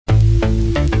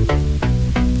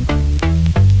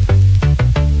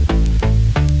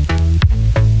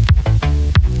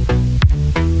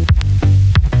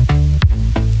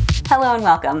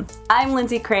welcome. I'm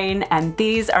Lindsay Crane and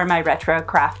these are my retro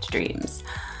craft dreams.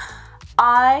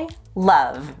 I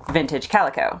love vintage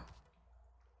calico.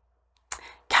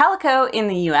 Calico in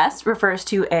the US refers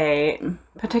to a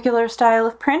particular style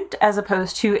of print as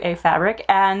opposed to a fabric,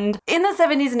 and in the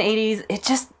 70s and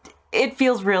 80s it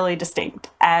feels really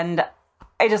distinct and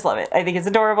I just love it. I think it's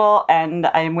adorable and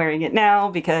I'm wearing it now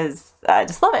because I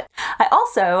just love it. I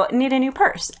also need a new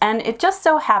purse, and it just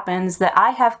so happens that I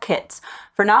have kits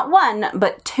for not one,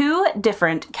 but two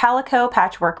different calico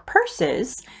patchwork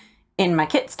purses in my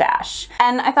kit stash.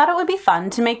 And I thought it would be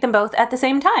fun to make them both at the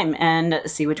same time and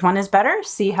see which one is better,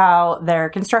 see how their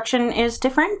construction is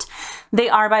different. They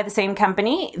are by the same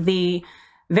company, the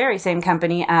very same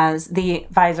company as the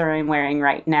visor I'm wearing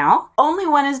right now. Only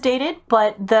one is dated,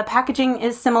 but the packaging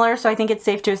is similar, so I think it's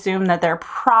safe to assume that they're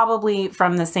probably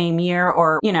from the same year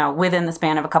or, you know, within the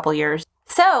span of a couple years.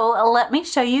 So let me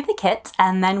show you the kit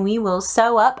and then we will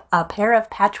sew up a pair of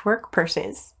patchwork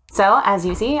purses. So as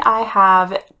you see, I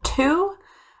have two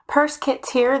purse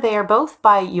kits here. They are both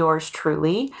by yours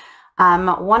truly.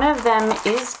 One of them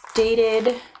is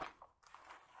dated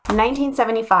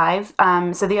 1975,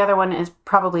 so the other one is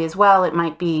probably as well. It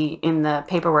might be in the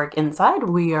paperwork inside.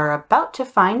 We are about to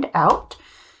find out.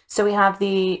 So we have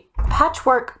the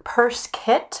patchwork purse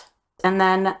kit and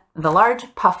then the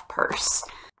large puff purse.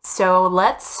 So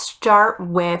let's start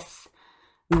with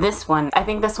this one. I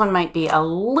think this one might be a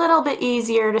little bit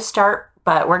easier to start,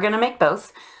 but we're gonna make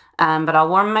both. But I'll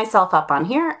warm myself up on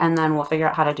here and then we'll figure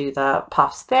out how to do the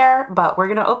puffs there. But we're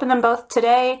gonna open them both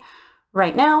today,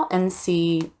 right now, and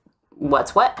see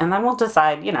what's what, and then we'll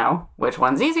decide, you know, which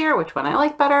one's easier, which one I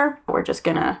like better. We're just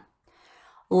gonna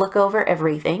look over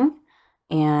everything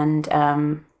and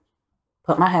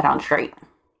put my head on straight.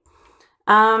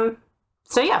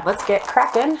 So yeah, let's get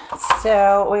cracking.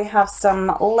 So we have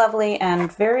some lovely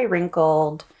and very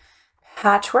wrinkled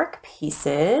patchwork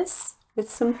pieces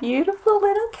with some beautiful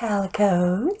little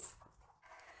calicos.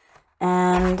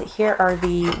 And here are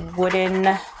the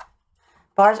wooden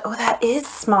bars. Oh, that is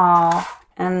small.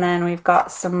 And then we've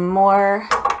got some more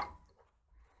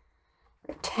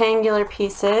rectangular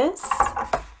pieces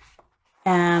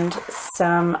and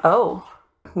some, oh,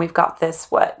 we've got this,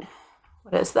 what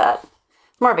is that?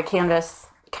 More of a canvas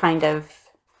kind of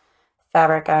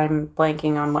fabric. I'm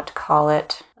blanking on what to call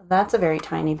it. That's a very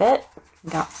tiny bit.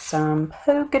 We've got some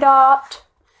polka dot.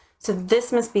 So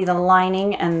this must be the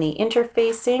lining and the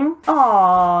interfacing.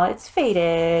 Oh, it's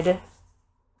faded.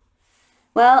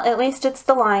 Well, at least it's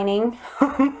the lining.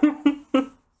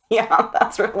 Yeah,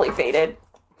 that's really faded.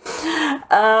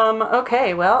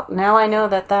 Okay, well, now I know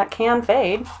that that can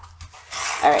fade.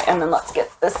 All right, and then let's get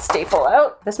this staple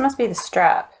out. This must be the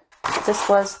strap. This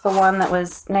was the one that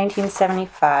was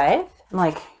 1975. I'm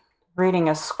like reading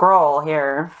a scroll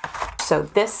here. So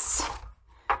this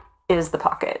is the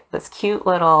pocket. This cute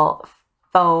little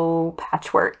faux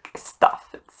patchwork stuff.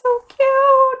 It's so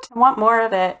cute. I want more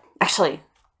of it. Actually,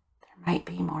 might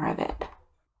be more of it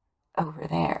over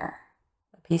there.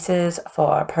 The pieces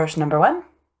for purse number one.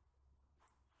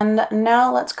 And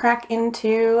now let's crack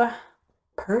into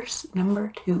purse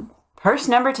number two. Purse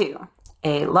number two,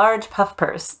 a large puff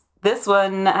purse. This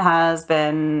one has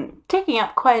been taking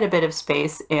up quite a bit of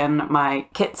space in my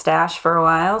kit stash for a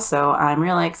while, so I'm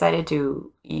really excited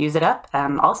to use it up.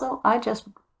 And also, I just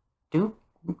do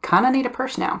kind of need a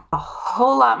purse now. A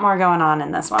whole lot more going on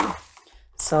in this one.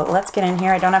 So let's get in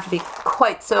here. I don't have to be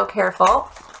quite so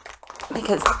careful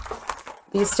because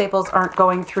these staples aren't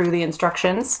going through the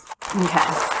instructions. Okay.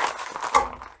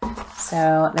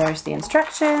 So there's the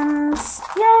instructions.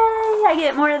 Yay, I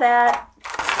get more of that.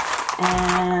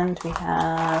 And we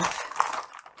have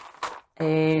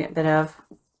a bit of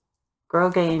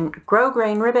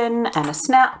grosgrain ribbon and a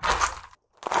snap.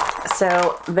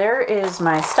 So there is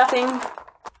my stuffing.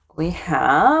 We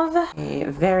have a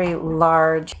very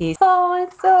large piece. Oh,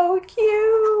 it's so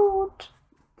cute.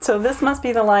 So this must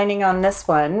be the lining on this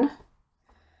one.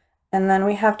 And then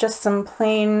we have just some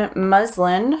plain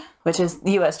muslin, which is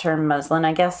the US term muslin.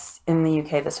 I guess in the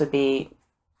UK this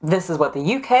is what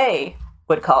the UK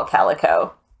would call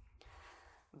calico.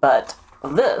 But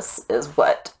this is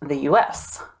what the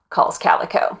US calls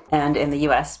calico. And in the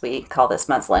US we call this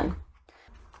muslin.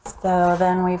 So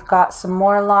then we've got some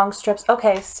more long strips.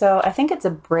 Okay, so I think it's a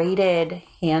braided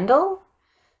handle.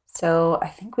 So I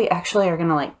think we actually are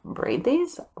gonna like braid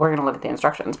these. We're gonna look at the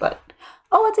instructions, but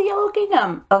oh, it's a yellow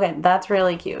gingham. Okay, that's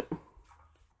really cute.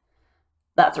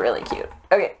 That's really cute.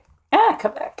 Okay,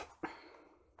 come back.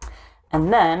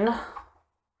 And then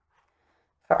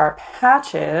for our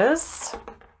patches,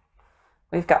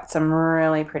 we've got some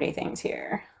really pretty things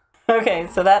here. Okay,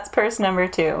 so that's purse number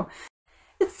two.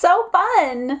 It's so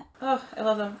fun. Oh, I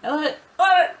love them. I love it. I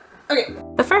love it.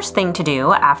 Okay. The first thing to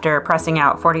do after pressing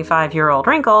out 45-year-old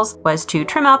wrinkles was to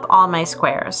trim up all my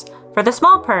squares. For the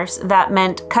small purse, that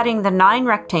meant cutting the 9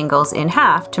 rectangles in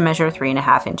half to measure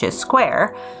 3.5 inches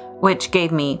square, which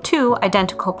gave me 2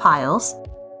 identical piles.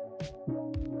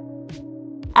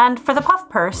 And for the puff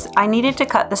purse, I needed to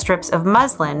cut the strips of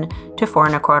muslin to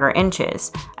 4.25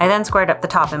 inches. I then squared up the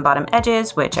top and bottom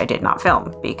edges, which I did not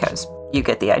film because you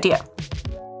get the idea.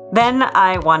 Then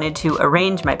I wanted to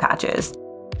arrange my patches.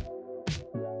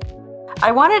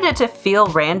 I wanted it to feel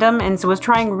random and so was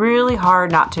trying really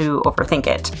hard not to overthink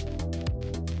it.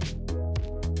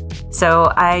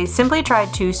 So I simply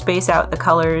tried to space out the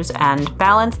colors and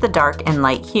balance the dark and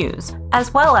light hues,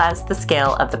 as well as the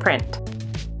scale of the print.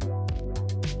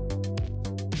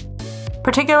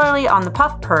 Particularly on the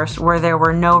puff purse where there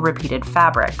were no repeated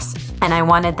fabrics, and I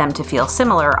wanted them to feel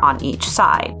similar on each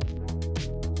side.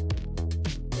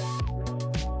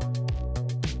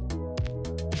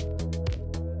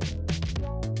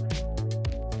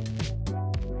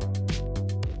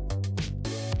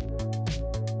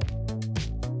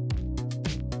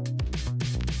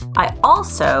 I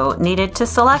also needed to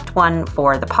select one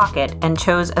for the pocket and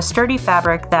chose a sturdy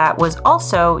fabric that was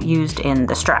also used in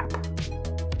the strap.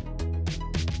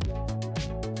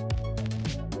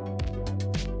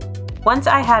 Once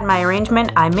I had my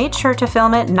arrangement, I made sure to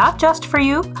film it not just for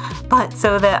you, but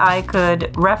so that I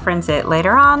could reference it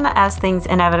later on as things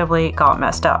inevitably got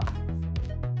messed up.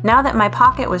 Now that my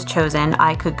pocket was chosen,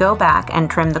 I could go back and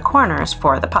trim the corners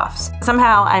for the puffs.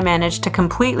 Somehow I managed to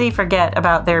completely forget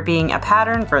about there being a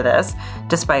pattern for this,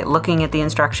 despite looking at the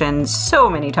instructions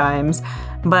so many times,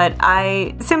 but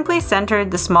I simply centered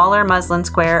the smaller muslin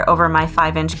square over my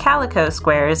 5-inch calico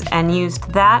squares and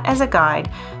used that as a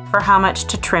guide for how much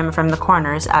to trim from the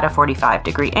corners at a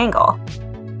 45-degree angle,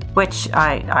 which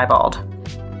I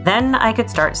eyeballed. Then I could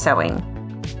start sewing.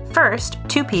 First,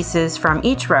 2 pieces from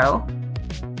each row,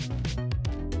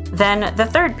 then the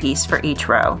 3rd piece for each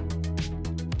row.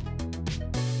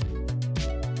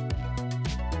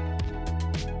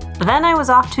 Then I was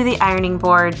off to the ironing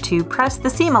board to press the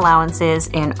seam allowances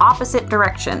in opposite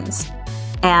directions.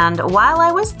 And while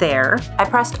I was there, I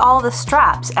pressed all the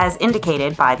straps as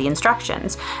indicated by the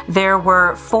instructions. There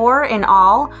were 4 in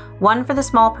all, 1 for the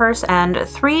small purse and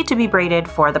 3 to be braided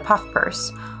for the puff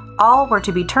purse. All were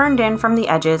to be turned in from the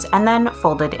edges and then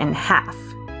folded in half.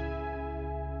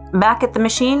 Back at the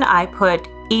machine, I put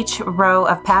each row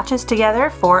of patches together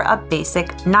for a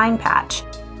basic 9 patch.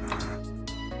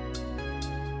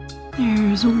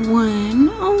 There's 1.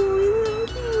 Oh,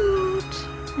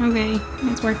 cute. Okay,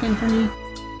 it's working for me.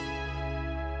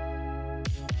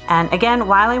 And again,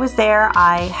 while I was there,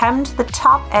 I hemmed the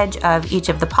top edge of each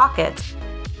of the pockets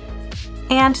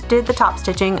and did the top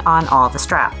stitching on all the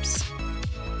straps.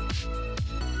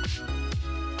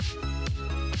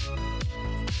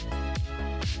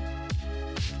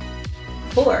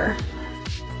 Four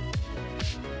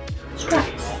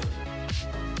straps.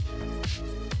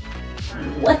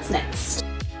 What's next?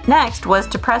 Next was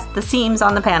to press the seams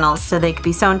on the panels so they could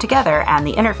be sewn together and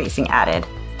the interfacing added.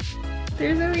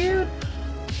 They're so cute.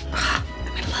 I'm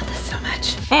gonna love this so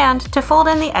much. And to fold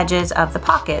in the edges of the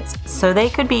pockets so they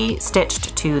could be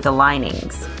stitched to the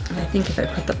linings. I think if I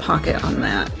put the pocket on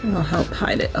that, it will help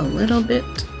hide it a little bit.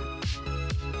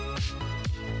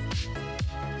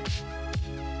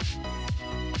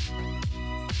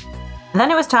 Then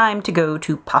it was time to go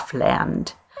to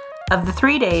Puffland. Of the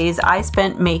 3 days I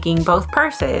spent making both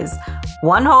purses,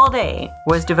 1 whole day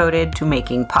was devoted to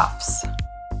making puffs.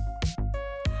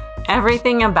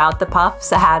 Everything about the puffs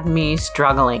had me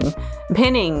struggling.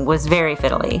 Pinning was very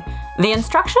fiddly. The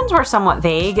instructions were somewhat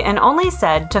vague and only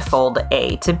said to fold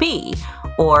A to B,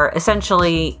 or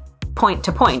essentially point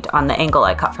to point on the angle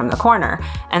I cut from the corner.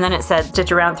 And then it said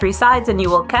stitch around 3 sides and you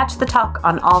will catch the tuck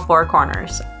on all 4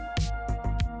 corners.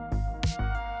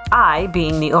 I,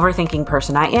 being the overthinking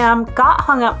person I am, got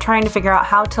hung up trying to figure out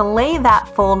how to lay that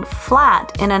fold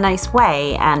flat in a nice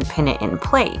way and pin it in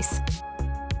place.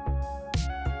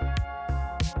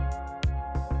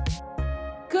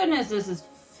 Goodness, this is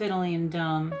fiddly and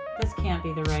dumb. This can't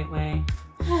be the right way.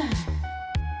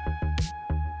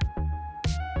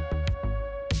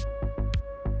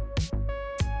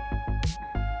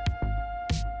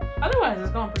 Otherwise,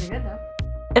 it's going pretty good though.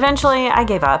 Eventually, I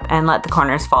gave up and let the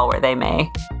corners fall where they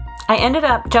may. I ended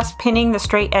up just pinning the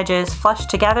straight edges flush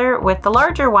together with the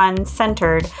larger ones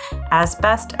centered as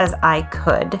best as I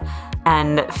could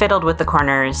and fiddled with the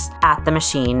corners at the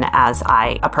machine as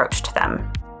I approached them.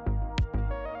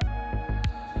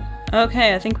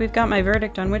 Okay, I think we've got my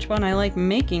verdict on which one I like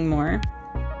making more.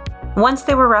 Once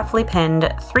they were roughly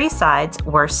pinned, 3 sides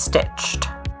were stitched,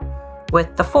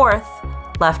 with the 4th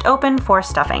left open for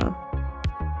stuffing.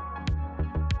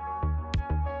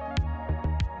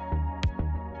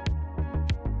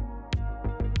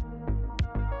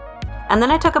 And then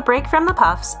I took a break from the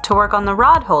puffs to work on the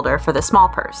rod holder for the small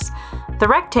purse. The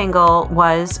rectangle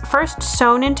was first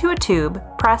sewn into a tube,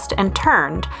 pressed and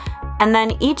turned, and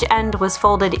then each end was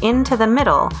folded into the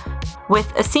middle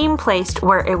with a seam placed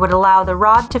where it would allow the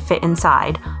rod to fit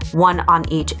inside, one on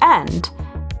each end,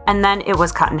 and then it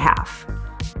was cut in half.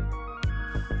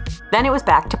 Then it was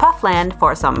back to Puffland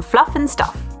for some fluff and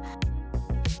stuff.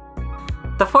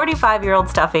 The 45-year-old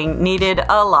stuffing needed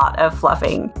a lot of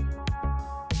fluffing.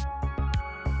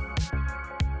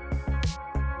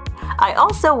 I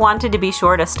also wanted to be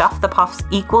sure to stuff the puffs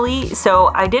equally, so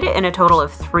I did it in a total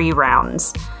of 3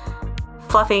 rounds.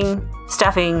 Fluffing,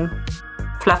 stuffing,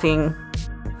 fluffing,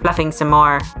 fluffing some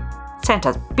more.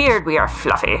 Santa's beard, we are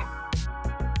fluffy.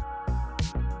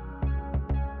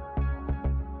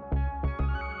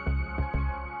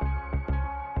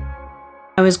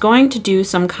 I was going to do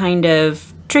some kind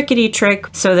of trickety trick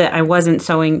so that I wasn't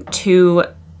sewing 2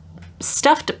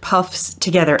 stuffed puffs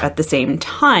together at the same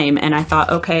time, and I thought,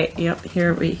 okay, yep,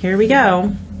 here we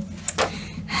go.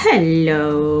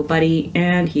 Hello, buddy,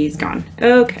 and he's gone.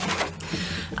 Okay.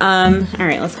 All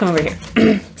right, let's come over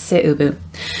here. Sit, Ubu.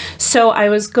 So I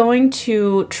was going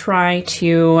to try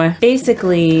to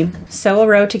basically sew a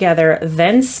row together,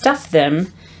 then stuff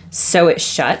them, sew it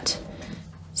shut,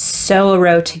 sew a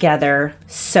row together,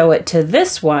 sew it to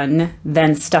this one,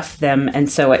 then stuff them and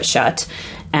sew it shut,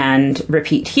 and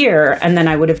repeat here, and then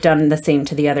I would have done the same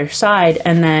to the other side,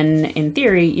 and then in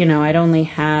theory, you know, I'd only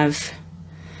have,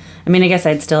 I mean, I guess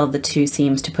I'd still have the 2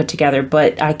 seams to put together,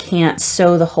 but I can't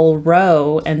sew the whole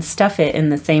row and stuff it in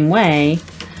the same way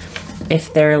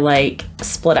if they're like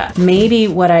split up. Maybe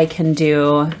what I can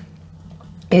do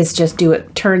is just do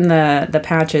it, turn the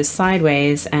patches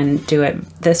sideways and do it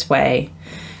this way,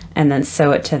 and then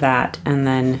sew it to that, and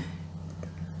then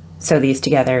sew these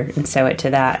together and sew it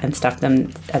to that and stuff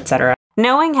them, etc.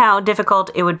 Knowing how difficult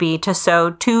it would be to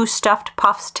sew 2 stuffed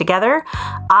puffs together,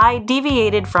 I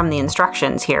deviated from the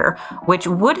instructions here, which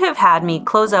would have had me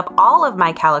close up all of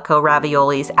my calico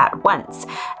raviolis at once,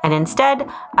 and instead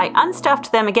I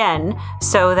unstuffed them again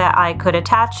so that I could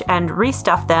attach and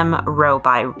restuff them row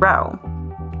by row.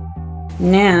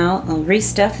 Now I'll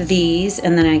restuff these,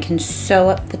 and then I can sew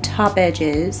up the top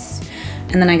edges,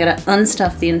 and then I gotta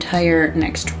unstuff the entire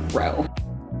next row.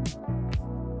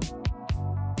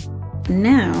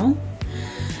 Now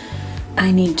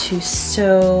I need to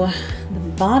sew the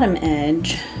bottom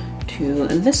edge to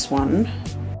this one.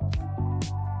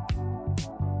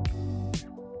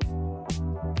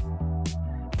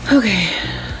 Okay,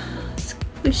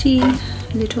 squishy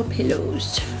little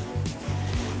pillows.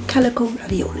 Calico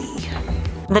ravioli.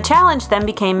 The challenge then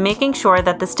became making sure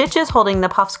that the stitches holding the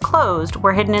puffs closed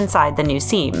were hidden inside the new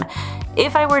seam.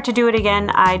 If I were to do it again,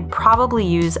 I'd probably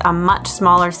use a much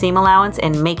smaller seam allowance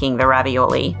in making the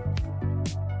ravioli.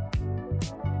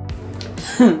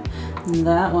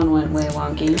 That one went way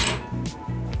wonky.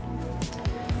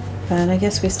 But I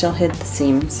guess we still hid the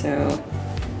seam, so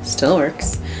still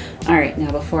works. All right,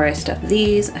 now before I stuff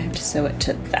these, I have to sew it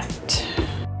to that.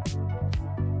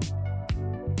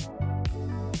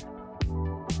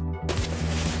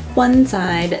 One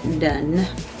side done.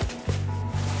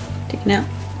 Taken out.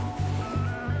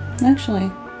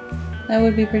 Actually, that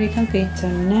would be pretty comfy. So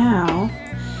now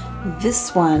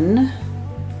this one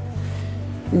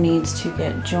needs to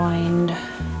get joined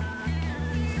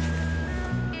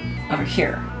over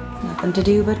here. Nothing to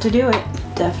do but to do it.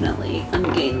 Definitely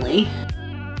ungainly.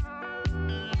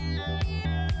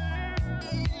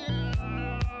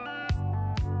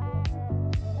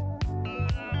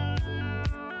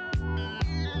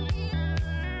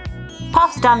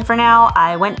 Puffs done for now,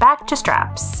 I went back to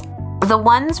straps. The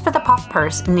ones for the puff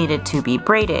purse needed to be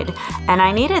braided, and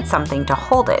I needed something to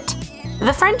hold it.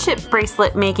 The friendship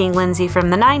bracelet making Lindsay from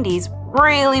the 90s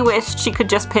really wished she could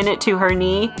just pin it to her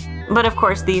knee, but of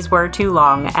course these were too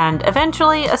long, and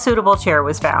eventually a suitable chair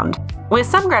was found, with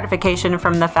some gratification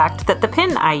from the fact that the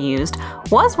pin I used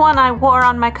was one I wore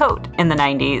on my coat in the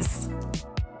 90s.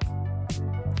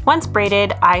 Once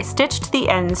braided, I stitched the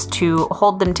ends to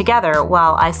hold them together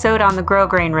while I sewed on the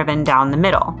grosgrain ribbon down the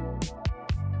middle.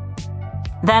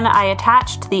 Then I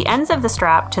attached the ends of the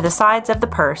strap to the sides of the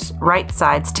purse, right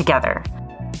sides together.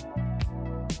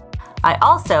 I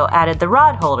also added the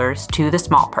rod holders to the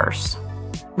small purse.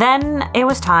 Then it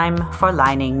was time for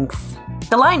linings.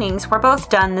 The linings were both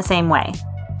done the same way.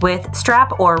 With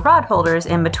strap or rod holders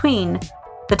in between,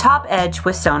 the top edge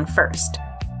was sewn first.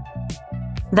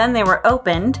 Then they were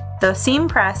opened, the seam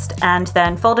pressed, and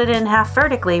then folded in half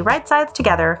vertically, right sides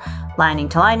together, lining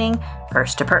to lining,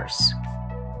 purse to purse.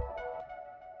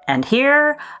 And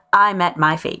here I met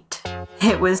my fate.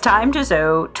 It was time to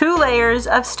sew 2 layers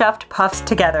of stuffed puffs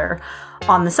together,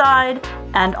 on the side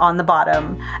and on the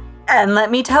bottom. And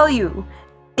let me tell you,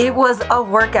 it was a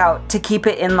workout to keep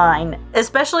it in line,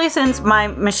 especially since my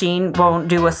machine won't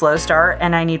do a slow start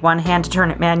and I need one hand to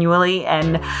turn it manually,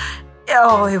 and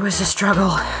oh, it was a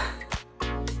struggle.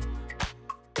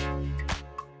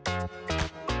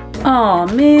 Oh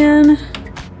man,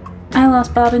 I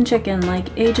lost Bobbin Chicken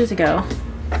like ages ago.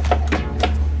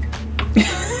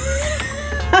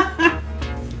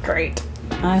 Great.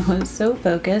 I was so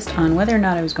focused on whether or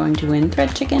not I was going to win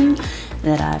Thread Chicken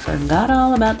that I forgot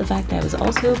all about the fact I was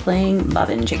also playing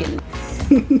Bobbin Chicken.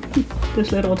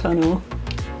 This little tunnel.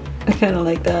 I kind of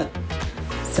like that.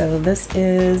 So this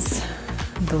is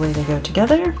the way they go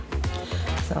together.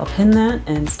 So I'll pin that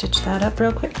and stitch that up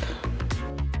real quick.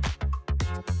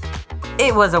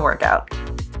 It was a workout.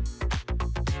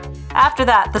 After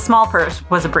that, the small purse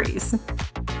was a breeze.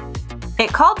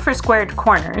 It called for squared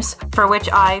corners, for which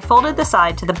I folded the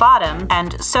side to the bottom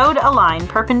and sewed a line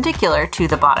perpendicular to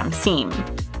the bottom seam.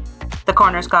 The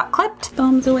corners got clipped,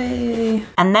 Thumbs away.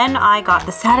 and then I got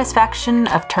the satisfaction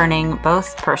of turning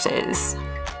both purses.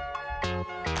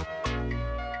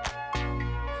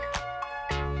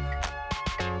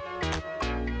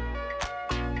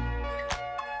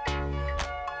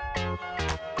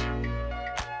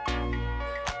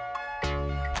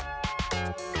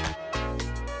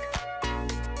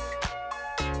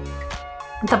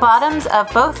 The bottoms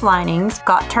of both linings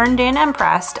got turned in and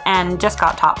pressed and just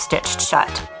got top stitched shut.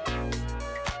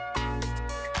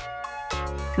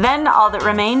 Then all that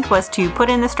remained was to put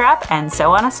in the strap and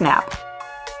sew on a snap.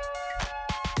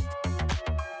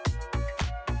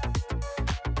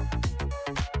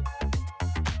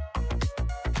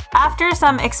 After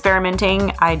some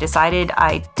experimenting, I decided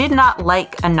I did not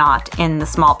like a knot in the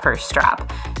small purse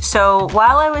strap. So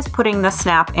while I was putting the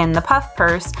snap in the puff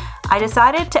purse, I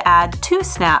decided to add 2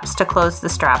 snaps to close the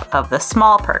strap of the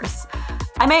small purse.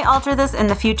 I may alter this in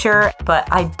the future,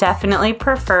 but I definitely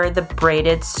prefer the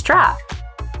braided strap.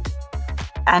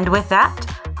 And with that,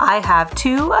 I have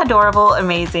 2 adorable,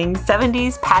 amazing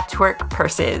 70s patchwork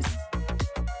purses.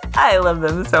 I love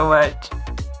them so much.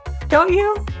 Don't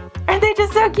you? Aren't they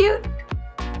just so cute?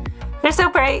 They're so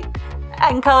bright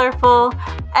and colorful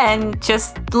and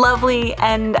just lovely,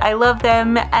 and I love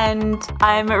them, and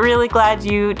I'm really glad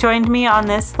you joined me on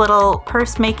this little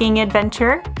purse making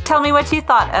adventure. Tell me what you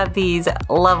thought of these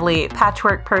lovely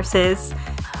patchwork purses.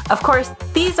 Of course,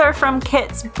 these are from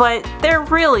kits, but they're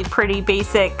really pretty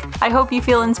basic. I hope you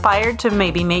feel inspired to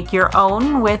maybe make your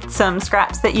own with some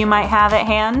scraps that you might have at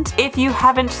hand. If you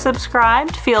haven't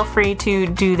subscribed, feel free to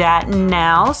do that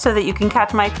now so that you can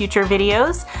catch my future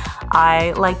videos.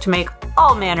 I like to make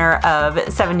all manner of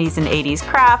 70s and 80s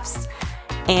crafts,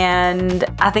 and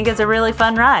I think it's a really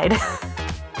fun ride.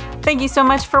 Thank you so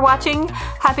much for watching.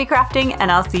 Happy crafting,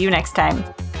 and I'll see you next time.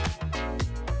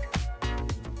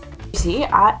 See,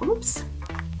 oops.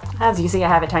 As you see, I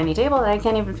have a tiny table that I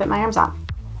can't even fit my arms on.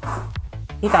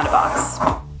 He found a box.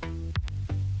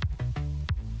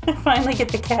 I finally get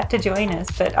the cat to join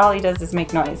us, but all he does is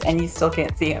make noise, and you still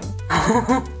can't see him.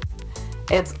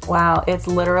 Wow, it's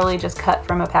literally just cut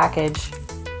from a package.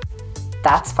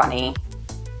 That's funny.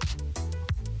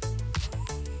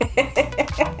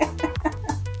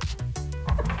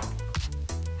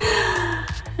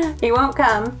 He won't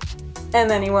come, and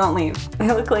then he won't leave. They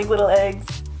look like little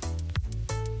eggs.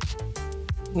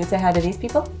 You can say hi to these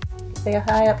people? Say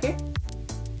hi up here.